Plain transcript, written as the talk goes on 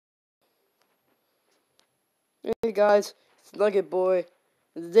Hey guys, it's Nugget Boy.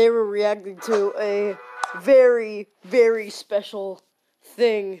 Today we're reacting to a very, very special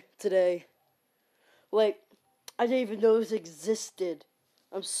thing today. Like, I didn't even know this existed.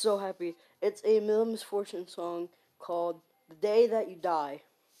 I'm so happy. It's a Misfortune song called The Day That You Die.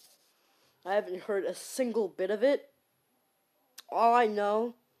 I haven't heard a single bit of it. All I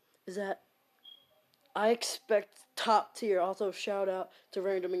know is that I expect top tier. Also, shout out to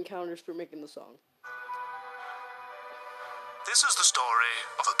Random Encounters for making the song. This is the story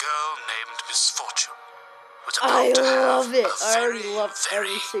of a girl named Misfortune. I love it. I already love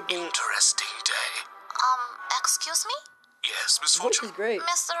every single interesting day. Excuse me? Yes, Voice Misfortune. is great.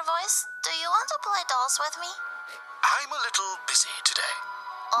 Mr. Voice, do you want to play dolls with me? I'm a little busy today.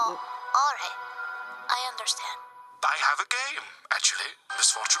 Oh, alright. I understand. I have a game, actually,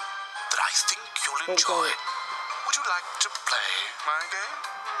 Misfortune, that I think you'll enjoy. Okay. Would you like to play my game?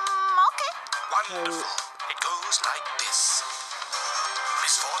 Okay. Wonderful. It goes like this.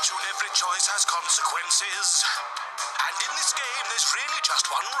 Misfortune, every choice has consequences. And in this game, there's really just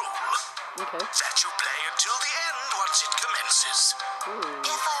one rule. Okay. That you play until the end once it commences.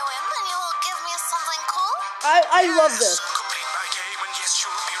 If I win, then you will give me something cool? I love this. Complete my game and yes,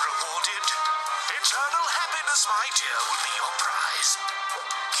 you'll be rewarded. Eternal happiness, my dear, will be your prize.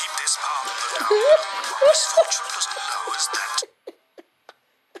 Keep this part of the down. What Misfortune doesn't know is that...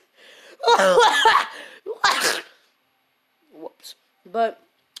 Whoops. But,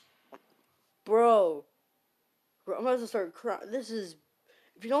 bro, I'm about to start crying. This is,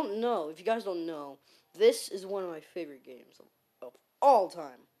 if you guys don't know, this is one of my favorite games of all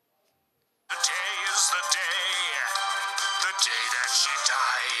time. Today is the day that she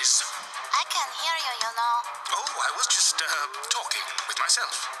dies. I can hear you, you know. Oh, I was just, talking with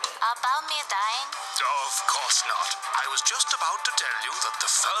myself. About me dying? Of course not. I was just about to tell you that the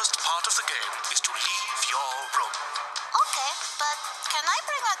first part of the game is to leave your room. Okay, but can I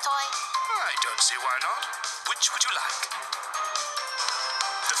bring a toy? I don't see why not. Which would you like?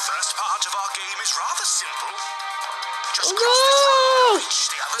 The first part of our game is rather simple. Just cross this road and reach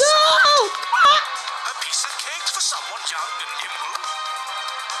the other side. A piece of cake for someone young and nimble.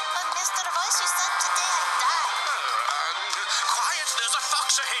 But Mr. Voice, you said today I die. Quiet, there's a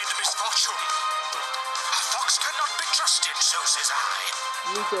fox ahead, Misfortune. A fox cannot be trusted, so says I.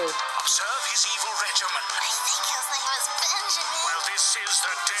 Me too. Observe his evil regimen. I think his name was Benjamin. Well, this is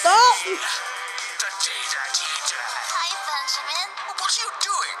the day. Stop! The day that he died. Hi, Benjamin. What are you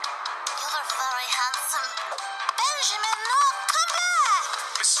doing? You were very handsome. Benjamin, no, come back!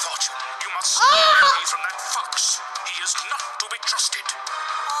 Misfortune, you must stay away from that fox. He is not to be trusted.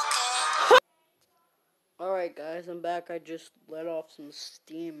 Okay. Alright guys, I'm back. I just let off some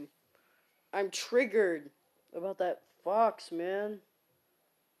steam. I'm triggered about that fox, man.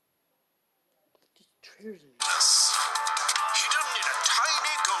 It just triggers me. Yes. Hidden in a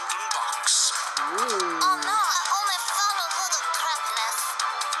tiny golden box. Ooh. Oh no, I only found a little crap nest.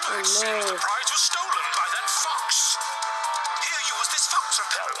 I'd say the prize was stolen by that fox. Here, use this fox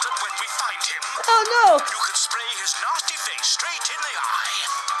repellent, and when we find him, Oh no! you can spray his nasty face straight in the eye.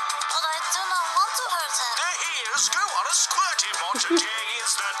 But I do not want to hurt him. There he is. Go on and squirt him on. Today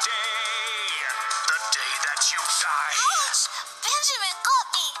is the day. The day that you die. Ouch! Benjamin got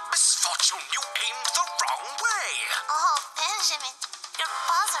me. Misfortune, you aimed the wrong way. Oh, Benjamin, your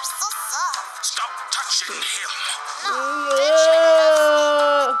paws are so soft. Stop touching him. No, Benjamin,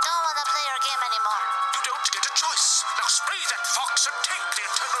 Yeah. don't want to play your game anymore. You don't get a choice. Now spray that fox and take the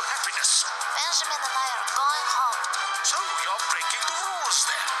eternal happiness. Benjamin and I are going home. So you're breaking the rules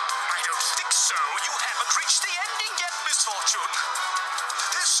then? I don't think so. You haven't reached the ending yet, Misfortune.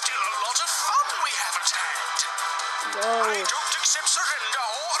 There's still a lot of fun we haven't had. No. I don't accept surrender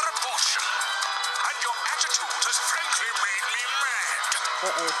or abortion. And your attitude has frankly made me mad.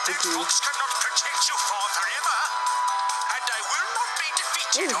 Uh-oh, That sticky. fox cannot protect you for forever. And I will not be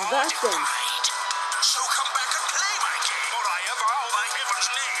defeated What is or that thing? defied. So come back and play my game, or I avow by heaven's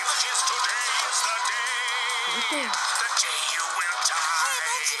name. Tis today is the day. Okay. The day you will Hey, die.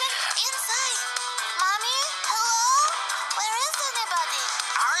 Benjamin, inside. Mommy, hello? Where is anybody?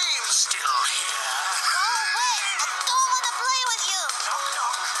 I'm still here. Go away. I don't want to play with you. Knock,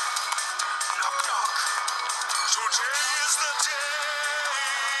 knock. Knock, knock. Today is the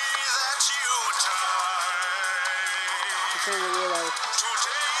day that you die. It's only real life.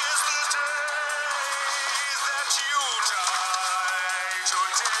 Today is the day that you die.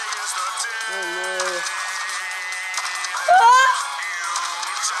 Today is the day Oh no. you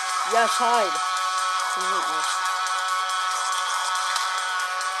die. Yes, hide. Some weakness.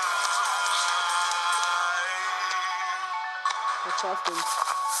 What's happening?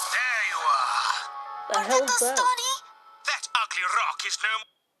 There you are. The hell's that? Stony? That ugly rock is no...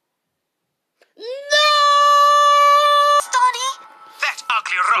 No! Stony? That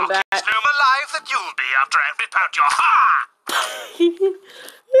ugly rock is no more alive than you'll be after I rip out your ha!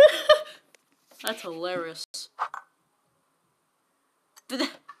 That's hilarious.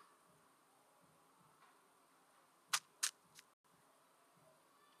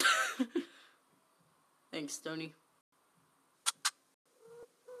 Thanks, Tony.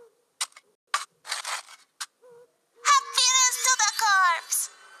 Happiness to the corpse!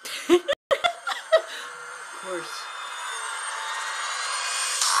 Of course.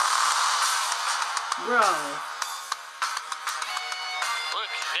 Bro.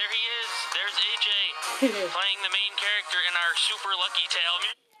 Look, there he is. There's AJ, playing the main character in our Super Lucky Tale.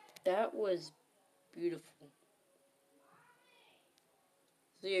 That was beautiful.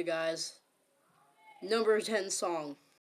 See you guys. Number 10 song.